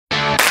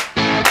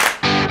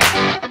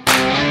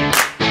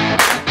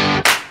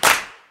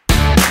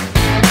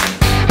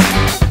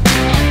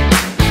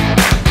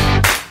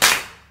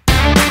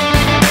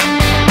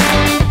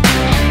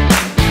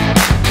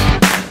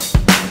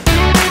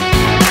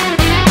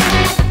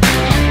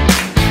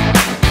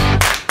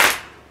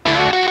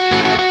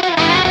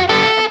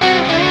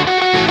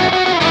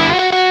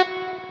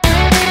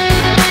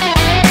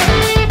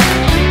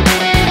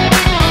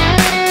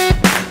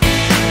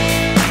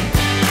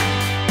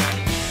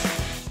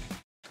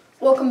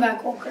Welcome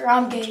back, Walker.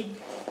 I'm Gabe.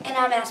 And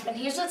I'm Aspen.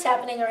 Here's what's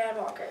happening around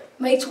Walker.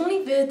 May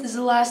 25th is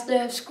the last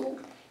day of school.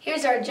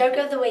 Here's our joke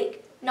of the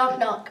week. Knock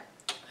knock.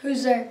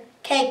 Who's there?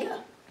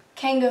 Kanga.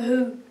 Kanga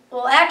who?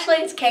 Well, actually,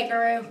 it's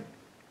kangaroo.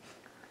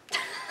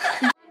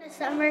 The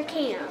summer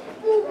camp.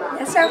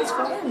 That sounds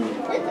fun.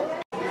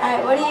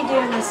 Alright, what are you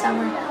doing this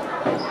summer?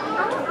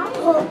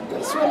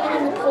 Swimming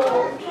in the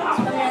pool.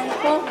 Swimming in the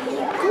pool?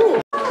 Cool.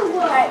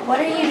 Alright, what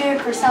are you doing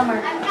for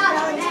summer?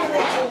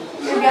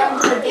 You're going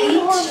to the beach?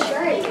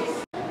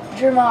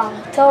 Your mom.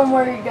 Tell them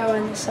where you're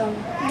going this summer.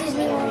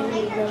 Disney World.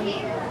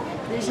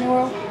 Disney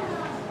World?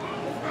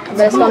 I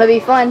bet it's going to be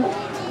fun.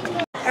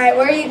 Alright,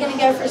 where are you going to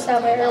go for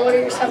summer? Or what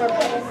are your summer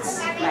plans?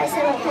 My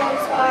summer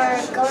plans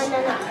are going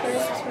on a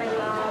cruise with my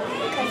mom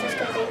because it's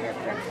going to be her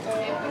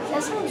birthday.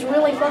 That sounds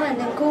really fun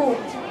and cool.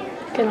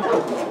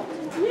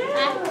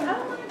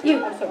 You.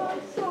 My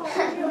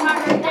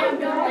birthday, I'm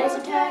doing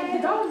laser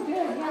tag.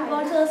 I'm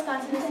going to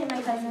Wisconsin to see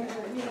my cousin.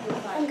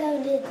 I'm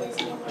going to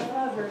Disney World.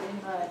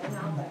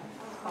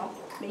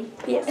 Me?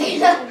 Yes.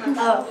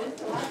 Oh.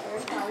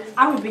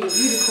 I would be a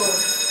unicorn.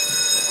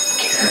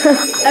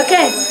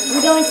 Okay,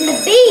 we're going to the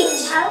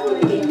beach.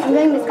 I'm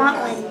going to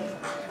Scotland.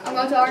 I'm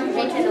going to Orange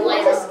Beach in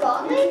Atlanta.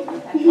 Scotland?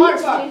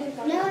 Water park.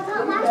 No, I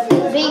thought last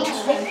week. Beach.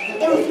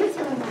 It was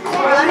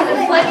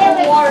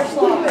Water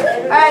slide.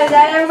 Alright, is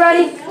that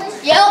everybody?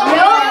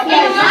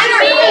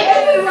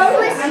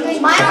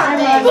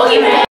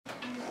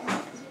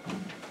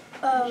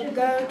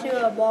 Go to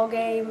a ball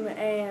game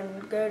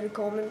and go to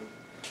Coleman.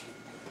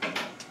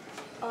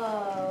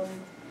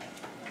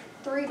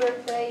 3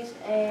 birthdays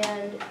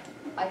and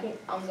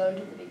I'm going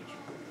to the beach.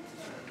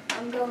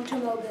 I'm going to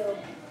Mobile.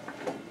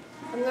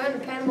 I'm going to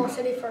Panama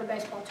City for a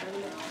baseball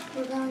tournament.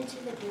 We're going to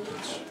the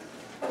beach.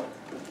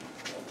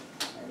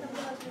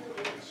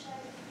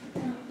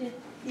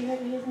 You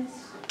have your business?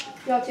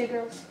 Y'all two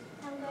girls.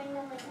 I'm going to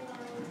Lake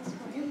this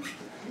morning.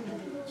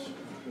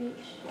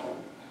 Beach.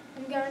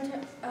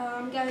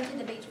 I'm going to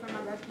the beach for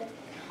my birthday.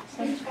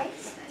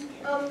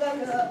 I'm going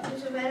to do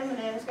some random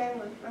bananas game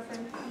with my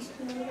friend.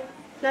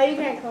 No, you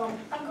can't come.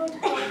 I'm going to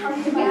the water park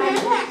with my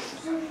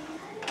cousin.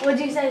 What'd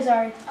you say,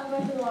 sorry? I'm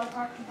going to the water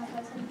park with my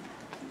cousin.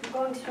 I'm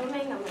going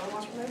swimming, I'm going to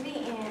watch a movie,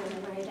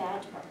 and my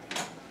dad's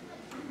birthday.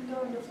 I'm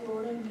going to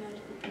Florida and go to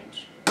the beach.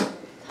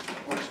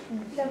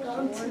 I'm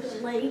going to the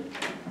lake.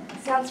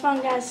 Sounds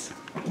fun, guys.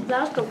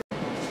 That was cool.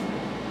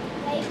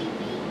 Baby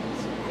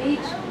beach.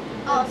 Beach.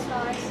 All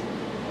stars.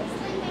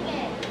 Sleeping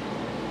in.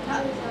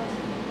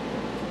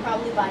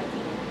 Probably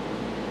biking.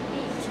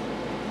 Beach.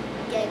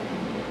 Good.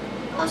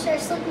 All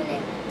stars sleeping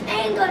in.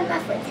 And go to my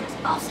friend's house.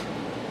 Awesome.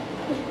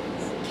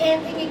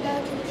 Camping and go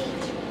to the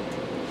beach.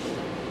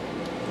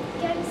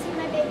 Going to see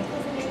my baby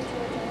cousin in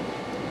Georgia.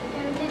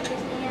 Going to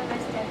Disney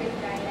almost every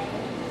Friday.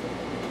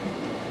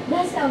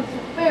 That sounds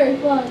very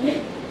fun.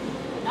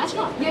 That's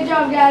not. Good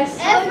job, guys.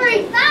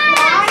 Every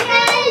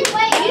Friday!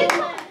 Wait,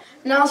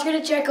 Now let's get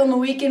a check on the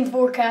weekend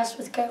forecast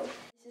with Cole.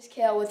 This is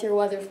Kale with your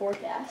weather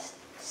forecast.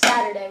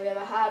 Saturday, we have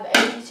a high of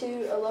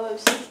 82, a low of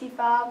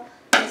 65,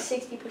 and a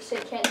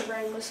 60% chance of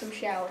rain with some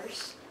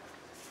showers.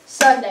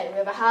 Sunday, we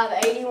have a high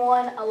of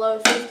 81, a low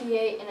of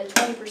 58, and a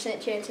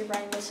 20% chance of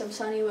rain with some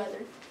sunny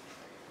weather.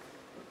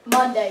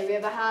 Monday, we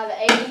have a high of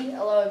 80,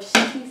 a low of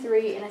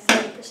 63, and a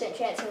 30%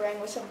 chance of rain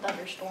with some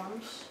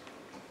thunderstorms.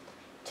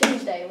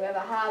 Tuesday, we have a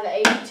high of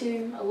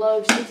 82, a low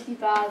of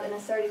 65, and a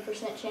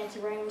 30% chance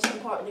of rain with some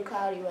partly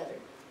cloudy weather.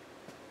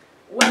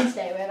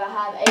 Wednesday, we have a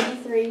high of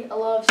 83, a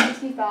low of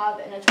 65,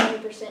 and a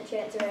 20%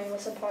 chance of rain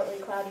with some partly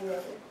cloudy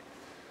weather.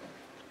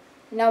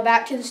 Now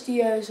back to the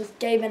studios with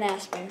Gabe and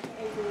Aspen.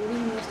 What are you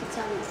most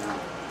excited about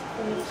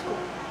for middle school?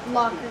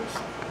 Lockers.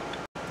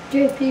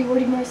 JP, what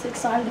are you most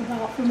excited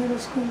about for middle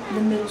school?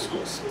 The middle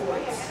school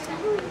sports.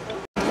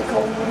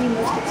 Nicole, what are you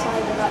most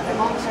excited about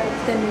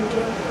the new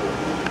gym?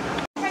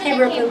 Hey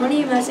Brooklyn, what are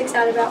you most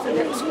excited about for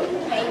middle school?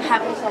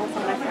 Having fun with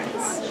my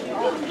friends.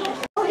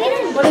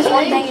 What is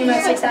one thing you're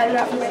most excited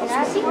about for middle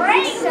school?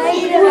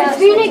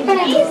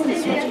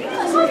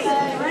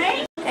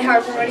 Hey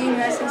Harper, what are you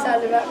most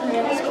excited about for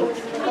middle school?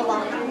 The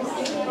lockers.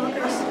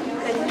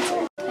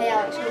 Hey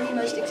Alex, what are you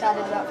most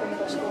excited about for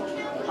middle school?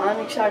 I'm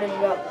excited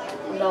about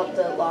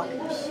the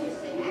lockers.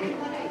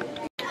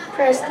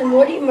 Preston,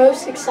 what are you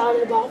most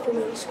excited about for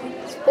middle school?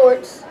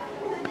 Sports.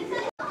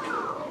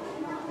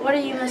 What are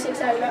you most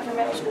excited about for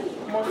middle school?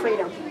 More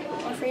freedom.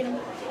 More freedom.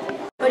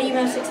 What are you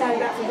most excited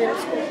about for middle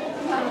school?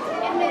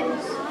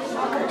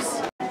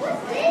 Lockers.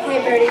 Hey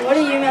Birdie, what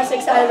are you most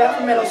excited about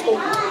for middle school?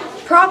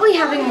 Probably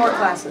having more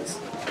classes.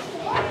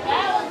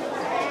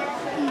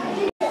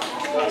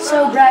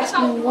 So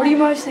Braxton, what are you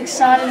most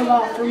excited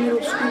about for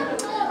middle school?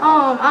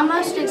 I'm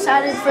most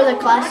excited for the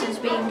classes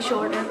being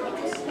shorter.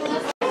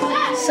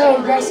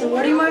 So Grayson,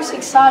 what are you most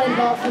excited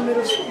about for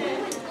middle school?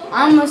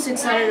 I'm most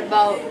excited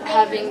about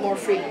having more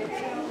freedom.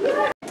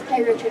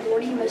 Hey Richard,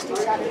 what are you most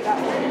excited about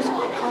for middle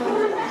school?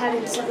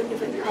 Having 7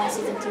 different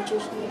classes and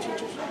teachers.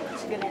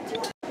 That's a good answer.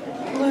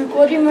 Luke,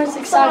 what are you most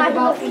excited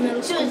about for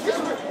middle school?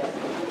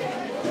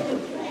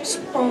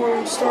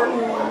 Starting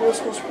middle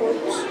school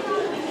sports.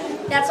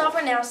 That's all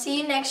for now. See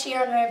you next year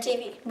on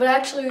Ramtv. But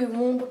actually we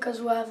won't because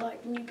we'll have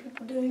like new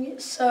people doing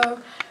it. So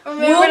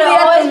Remember we'll to be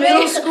at always the be-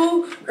 middle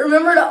school.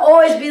 Remember to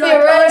always be like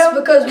us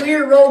because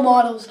we're role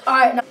models.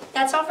 Alright, now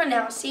That's all for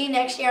now. See you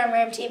next year on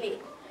Ramtv.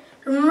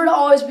 remember to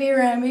always be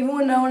around even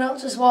when no one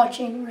else is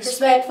watching.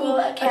 Respectful,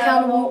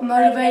 accountable,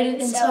 motivated,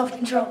 and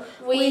self-control.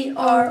 We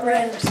are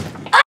Rams.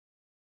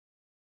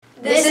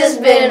 This has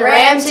been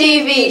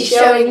Ramtv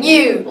showing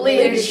you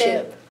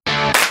leadership.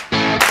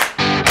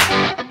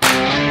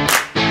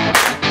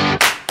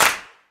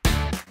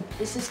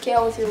 This is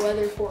Kale with your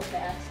weather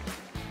forecast.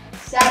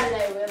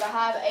 Saturday we have a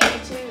high of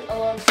 82, a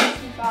low of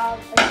 65,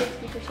 a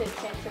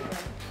 60% chance of rain.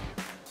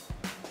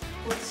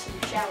 With some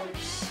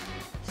showers.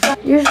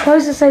 You're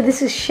supposed to say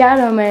this is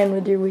Shadow Man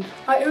with your week.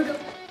 Alright, here we go.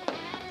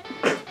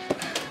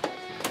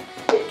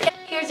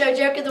 Here's our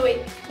joke of the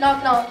week.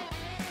 Knock knock.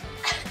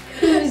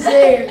 Who's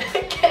there?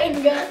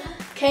 Kanga.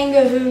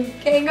 Kangaroo.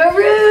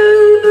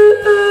 Kangaroo.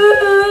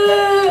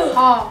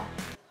 Ha.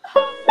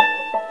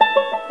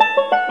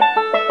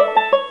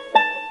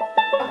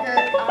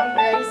 I'm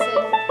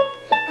Grayson.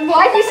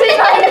 Why'd you say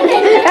my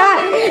name?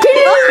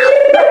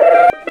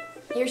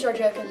 Here's our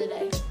joke of the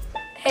day.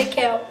 Hey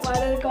Kale, why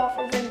did the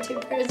golfer bring 2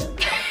 pairs of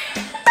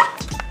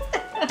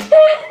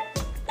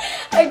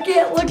I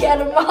can't look at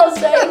him while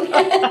saying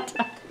it.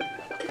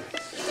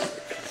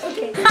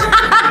 Okay.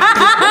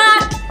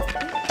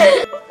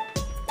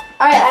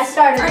 Alright, I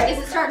started. All right, is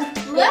it starting?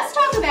 Let's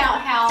talk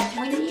about how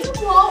when you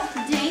walk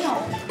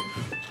down,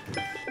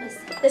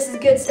 listen, This is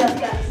good stuff,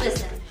 guys.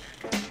 listen.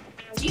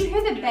 Do you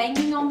hear the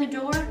banging on the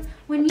door?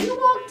 When you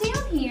walk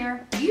down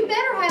here, you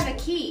better have a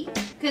key,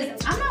 because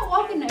I'm not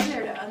walking over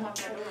there to unlock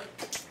that door.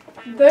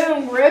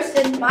 Boom,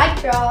 roasted, mic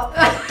drop.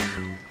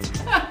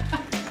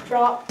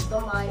 Drop the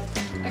mic.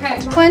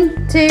 Okay.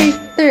 1, 2,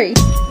 3.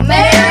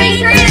 Merry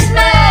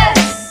Christmas!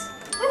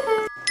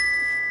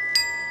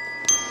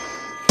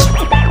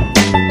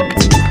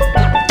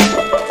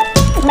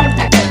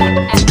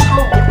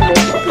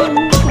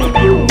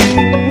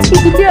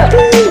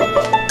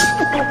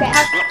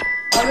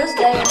 On this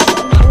day in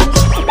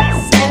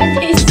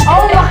 70s.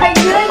 Oh my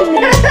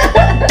goodness!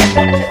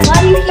 Why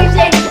do you keep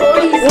saying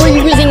 40s? We're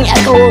using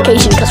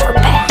echolocation because we're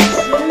bad.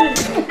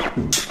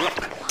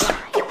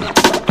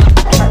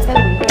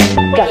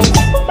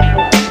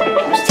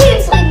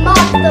 Seriously,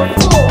 mop the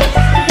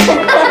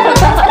floor.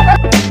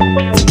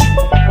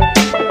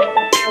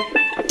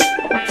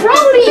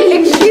 Brody!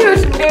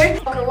 Excuse me! Okay,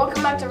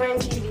 welcome back to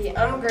Ramtv.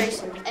 I'm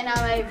Grayson. And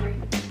I'm Avery.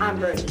 I'm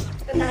Brody.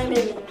 And I'm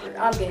Amy.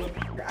 I'm Gabe.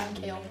 I'm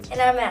Kale.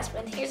 And I'm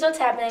Aspen. Here's what's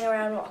happening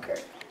around Walker.